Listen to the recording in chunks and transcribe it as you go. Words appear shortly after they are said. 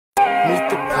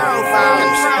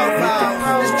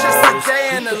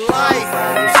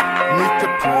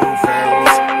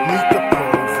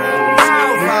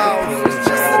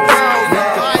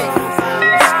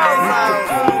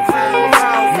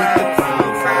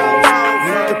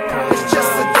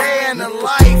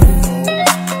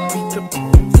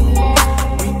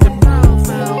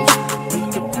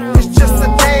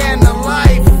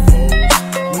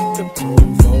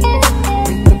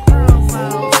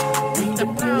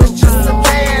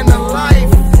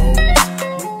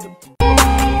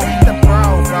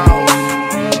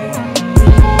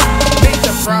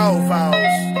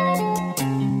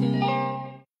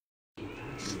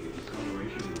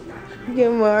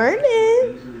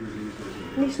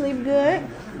You sleep good?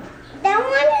 That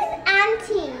one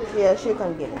is Auntie. Yeah, she'll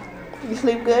come get it. You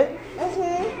sleep good?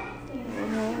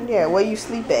 Yeah, where you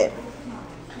sleep at?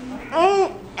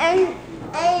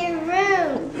 In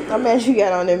room. I bet you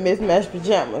got on them mismatched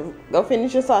pajamas. Go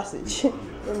finish your sausage.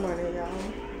 Good morning, y'all.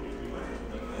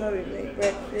 Let me make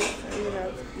breakfast. I'm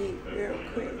gonna eat real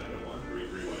quick.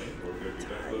 I'm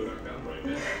tired.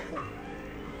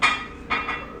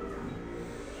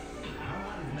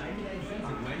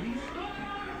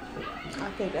 I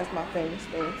think that's my famous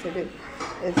thing to do.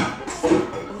 Is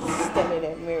stand in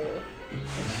that mirror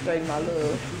and straighten my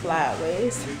little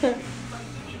flyaways.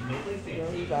 Yeah,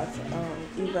 we about to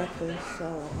eat breakfast, so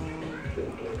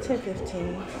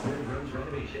 10:15.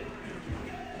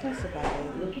 That's about it.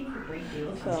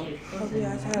 So hope you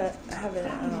guys having a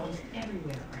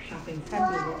happy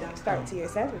start to your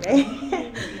Saturday.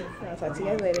 I'll talk to you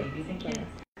guys later. Bye.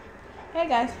 Hey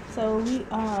guys, so we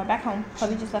are back home.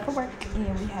 Hubby just left for work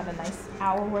and we have a nice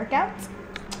hour workout.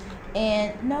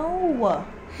 And no,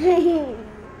 we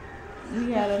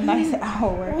had a nice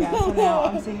hour workout. So now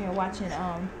I'm sitting here watching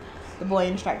the boy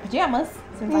in striped pajamas.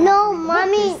 Since No,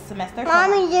 mommy. this semester.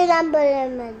 Mommy did not put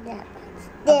in pajamas.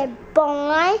 The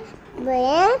boy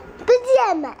wearing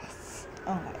pajamas.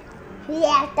 Okay.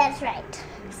 Yeah, that's right.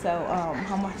 So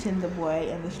I'm watching the boy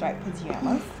in the striped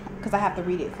pajamas because I have to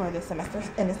read it for this semester,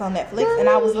 and it's on Netflix. Mommy. And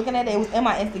I was looking at it; it was in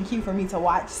my instant queue for me to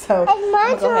watch. So It's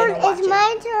my go ahead turn. and watch It's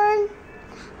my turn.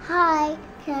 Hi,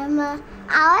 camera.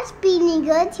 I was being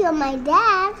good to my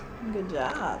dad. Good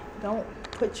job. Don't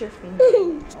put your finger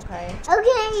in, okay?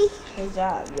 Okay. Good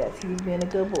job. Yes, he was being a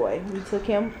good boy. We took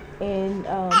him and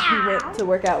he went to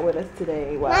work out with us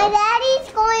today. Wow. My daddy's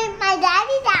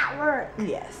at work.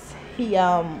 Yes. He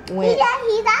went.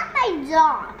 He's at my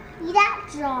job. He's at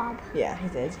job. Yeah, he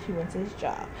says he went to his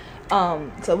job.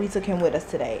 So we took him with us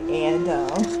today, and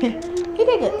he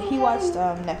did good. He watched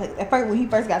Netflix. At first, when he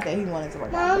first got there, he wanted to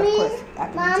work out. But of course,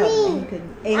 after we told him he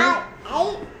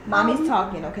couldn't. Mommy's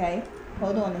talking, okay?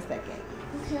 Hold on a second.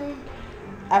 Okay.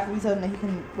 After we told him that he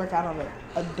couldn't work out on the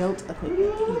adult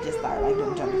equipment, he just started like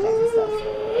doing jumping jacks and stuff. You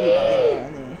know, in there,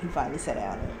 and then he finally sat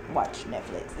down and watched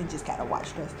Netflix and just kind of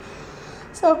watched us.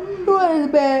 So it wasn't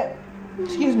as bad,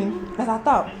 excuse me, as I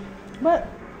thought. But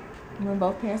when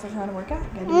both parents are trying to work out, you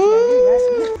gotta do what you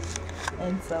gotta do, right?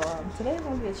 And so today's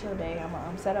gonna be a chill day.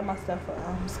 I'm set up my stuff for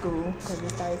school because it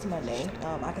starts Monday.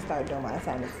 I can start doing my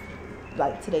assignments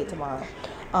like today, tomorrow.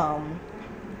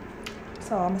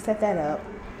 So I'm gonna set that up.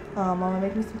 I'm gonna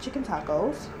make me some chicken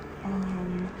tacos.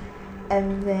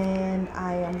 And then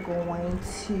I am going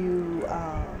to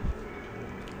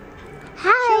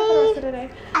chill for the rest of the day.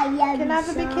 I love Can I have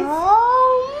a big kiss? so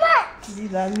much. You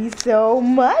love me so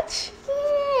much?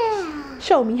 Yeah.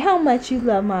 Show me how much you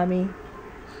love mommy.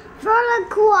 4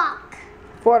 o'clock.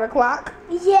 4 o'clock?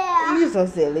 Yeah. You're so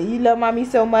silly. You love mommy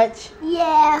so much?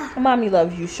 Yeah. Mommy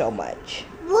loves you so much.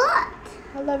 What?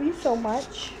 I love you so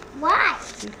much. Why?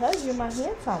 Because you're my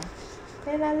handsome.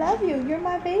 And I love you. You're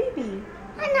my baby.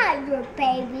 I'm not your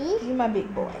baby. You're my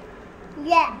big boy.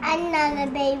 Yeah, I'm not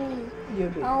a baby. You're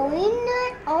a big boy.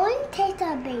 Only taste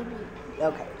a baby.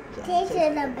 Okay. Taste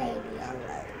is a baby.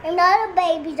 Alright. And other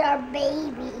babies are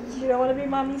babies. You don't want to be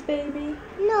mommy's baby?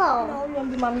 No. No, you want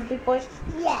to be mommy's big boy?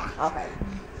 Yeah. Okay.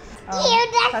 Ew,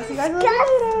 talk that's to you guys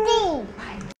disgusting.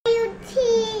 You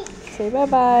teeth. Say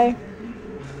bye-bye.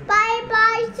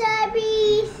 Bye-bye,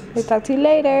 Subbies. We'll talk to you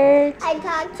later. I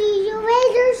talk to you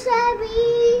later,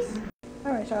 Subbies.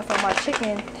 Alright, y'all, so my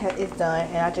chicken is done,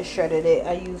 and I just shredded it.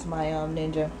 I used my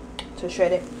Ninja to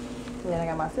shred it. And then I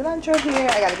got my cilantro here.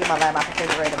 I gotta get my lime out the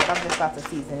refrigerator, but I'm just about to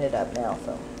season it up now.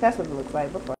 So that's what it looks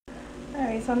like before.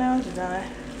 Alright, so now it's done.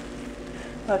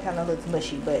 Well, it kind of looks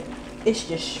mushy, but it's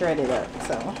just shredded up.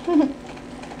 So,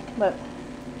 but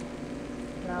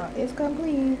now it's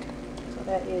complete. So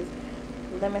that is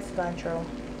lemon cilantro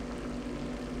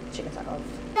chicken tacos.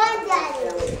 My daddy.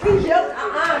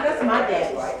 That's my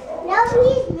dad. No,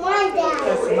 he's my daddy.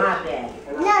 That's my dad.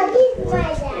 No, he's my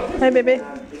daddy. Hey, baby.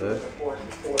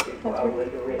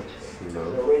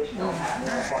 No.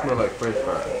 Smell like French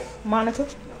fries. Monica.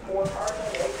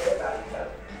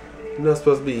 You're not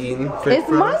supposed to be eating French It's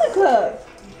fries. Monica.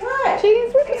 What? She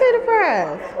eats sweet potato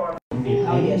fries.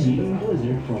 Oh yeah, she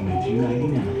Blizzard from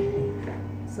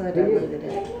 $2.99. So I diluted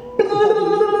it.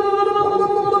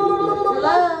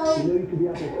 Hello.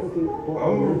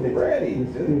 I'm ready.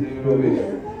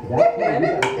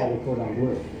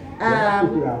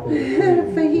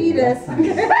 Fajitas.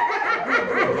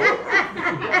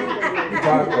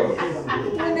 Tacos.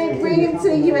 When they bring him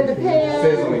to you in the pan.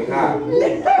 Sizzling hot.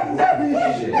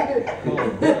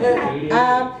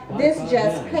 This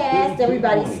just passed.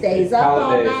 Everybody stays up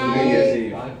all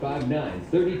night.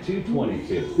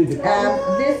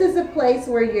 559-3222. This is a place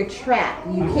where you're trapped.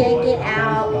 You can't get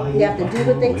out. You have to do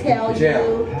what they tell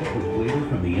you.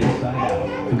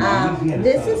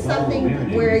 This is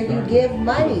something where you give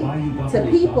money to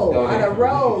people on a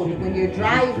road when you're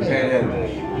driving.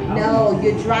 No,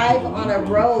 you drive on a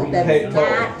road that's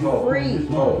not free.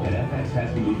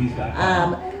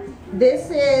 This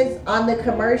is on the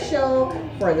commercial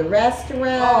for the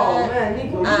restaurant.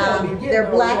 They're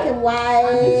black and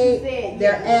white.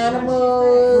 They're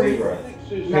animals.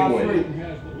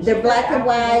 They're black and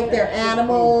white. They're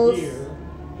animals.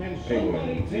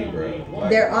 Penguin, zebra.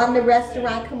 They're on the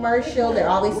restaurant commercial. They're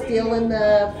always stealing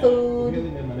the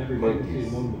food.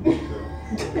 Monkeys.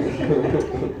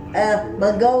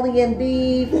 Mongolian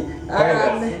beef.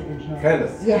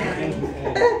 Pandas. Yeah.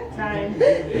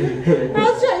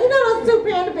 You know those two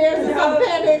panda bears and some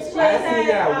panda express? I see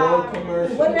that one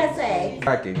commercial. What did I say?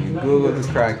 Kraken. You Google the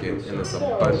Kraken and it's a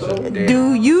bunch of damn.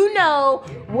 Do you know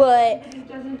what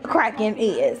Kraken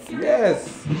is?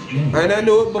 Yes. And I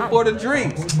knew it before the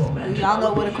drinks. Y'all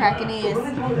know what a Kraken is?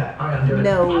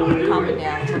 No. Comment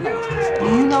down below. Do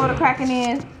you know what a Kraken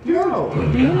is? No.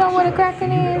 Do you know what a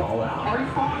Kraken is?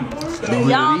 Do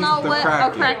y'all know what a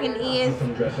Kraken is?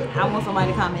 I want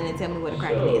somebody to comment and tell me what a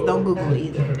Kraken is. Don't Google it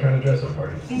either.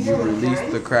 You release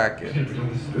the Kraken.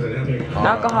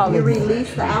 Alcohol. You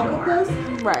release the alcohol?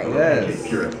 Right. Yes.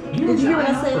 Did you hear what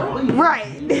I said? Right.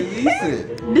 Release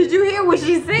it. Did you hear what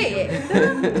she said?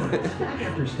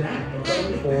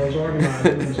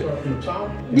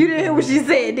 You didn't hear what she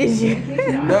said, did you?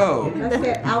 No. I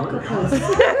said alcohol.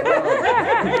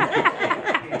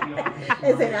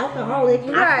 It's an alcoholic.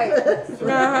 Right.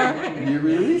 You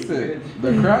release it.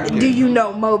 The Kraken. Do you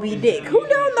know Moby Dick? Who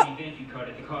don't know?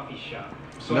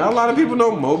 Now a lot of people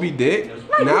know Moby Dick.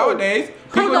 Nowadays,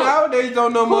 people nowadays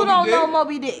don't know Moby Dick. Who don't know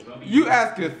Moby Dick? You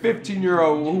ask a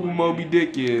 15-year-old who Moby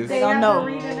Dick is. They don't know.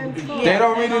 They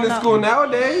don't read it in school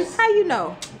nowadays. How you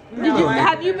know?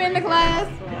 Have you been to class?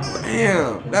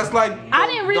 Damn, that's like. I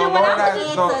didn't read it when I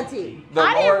was in Auntie.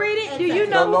 I didn't read it. Do you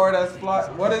know? The Lord has fly.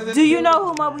 What is it? Do you know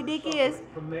who Moby Dick is?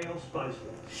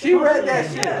 She read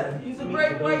that shit. He's a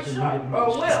great white shark.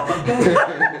 Oh, well.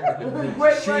 Great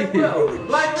white whale.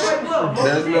 Black white whale.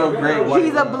 There's no great white.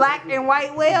 He's a black and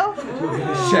white whale?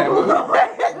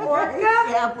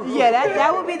 Orca? Yeah,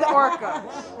 that would be the orca.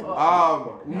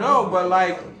 No, but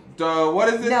like, what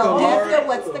is it? No, the Lord?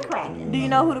 what's the Kraken? Do you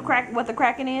know who what the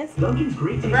Kraken is? Dunkin's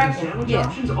great tasting sandwich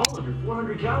options, all under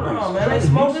 400 calories. Oh, man, they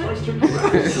smoking it?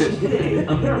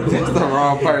 That's the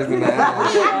wrong person to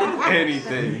ask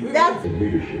anything. That's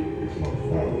Leadership is not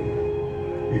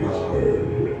followed. It is heard.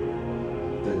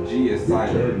 The G is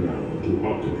silent. Turn now to And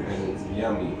Optimus. it's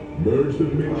yummy. Merge the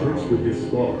matrix with his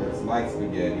spark. It's like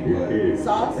spaghetti, It but is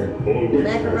sauce, and always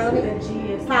macaroni, has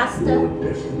been pasta, your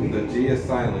destiny. the G is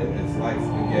silent. It's like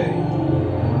spaghetti.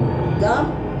 gum.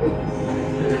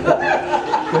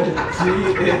 The G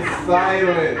is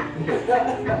silent.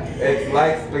 It's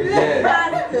like spaghetti.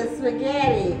 Pasta,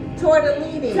 spaghetti,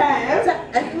 tortellini. There's a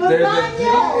G in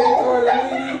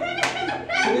tortellini.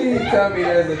 Please tell me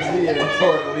there's a G in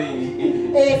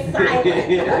tortellini. It's silent.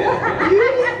 You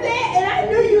just said, and I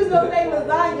knew you was gonna say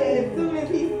lasagna as soon as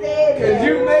he said it. Could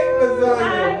you make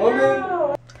lasagna, woman?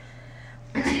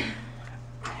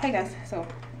 Hey guys, so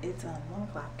it's 1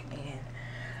 o'clock and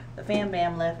the fam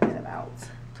bam left at about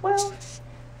 12.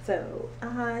 So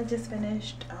I just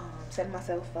finished setting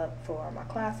myself up for my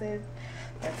classes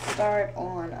that start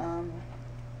on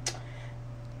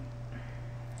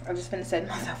I just finished setting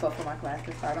myself up for my class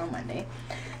to start on Monday.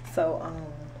 So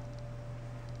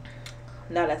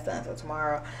now that's done. So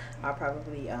tomorrow I'll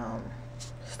probably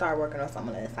start working on some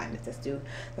of the assignments that's due.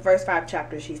 The first 5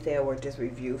 chapters she said were just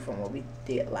review from what we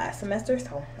did last semester.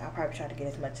 So I'll probably try to get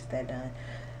as much of that done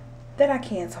that I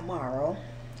can tomorrow,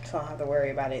 so I don't have to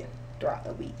worry about it throughout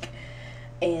the week.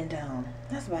 And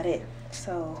that's about it.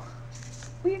 So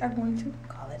we are going to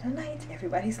call it a night.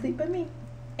 Everybody sleep but me,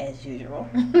 as usual.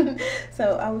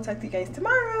 So I will talk to you guys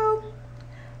tomorrow.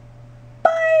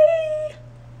 Bye.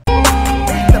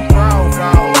 Meet the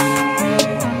Provos.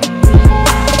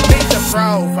 Meet the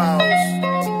Provos.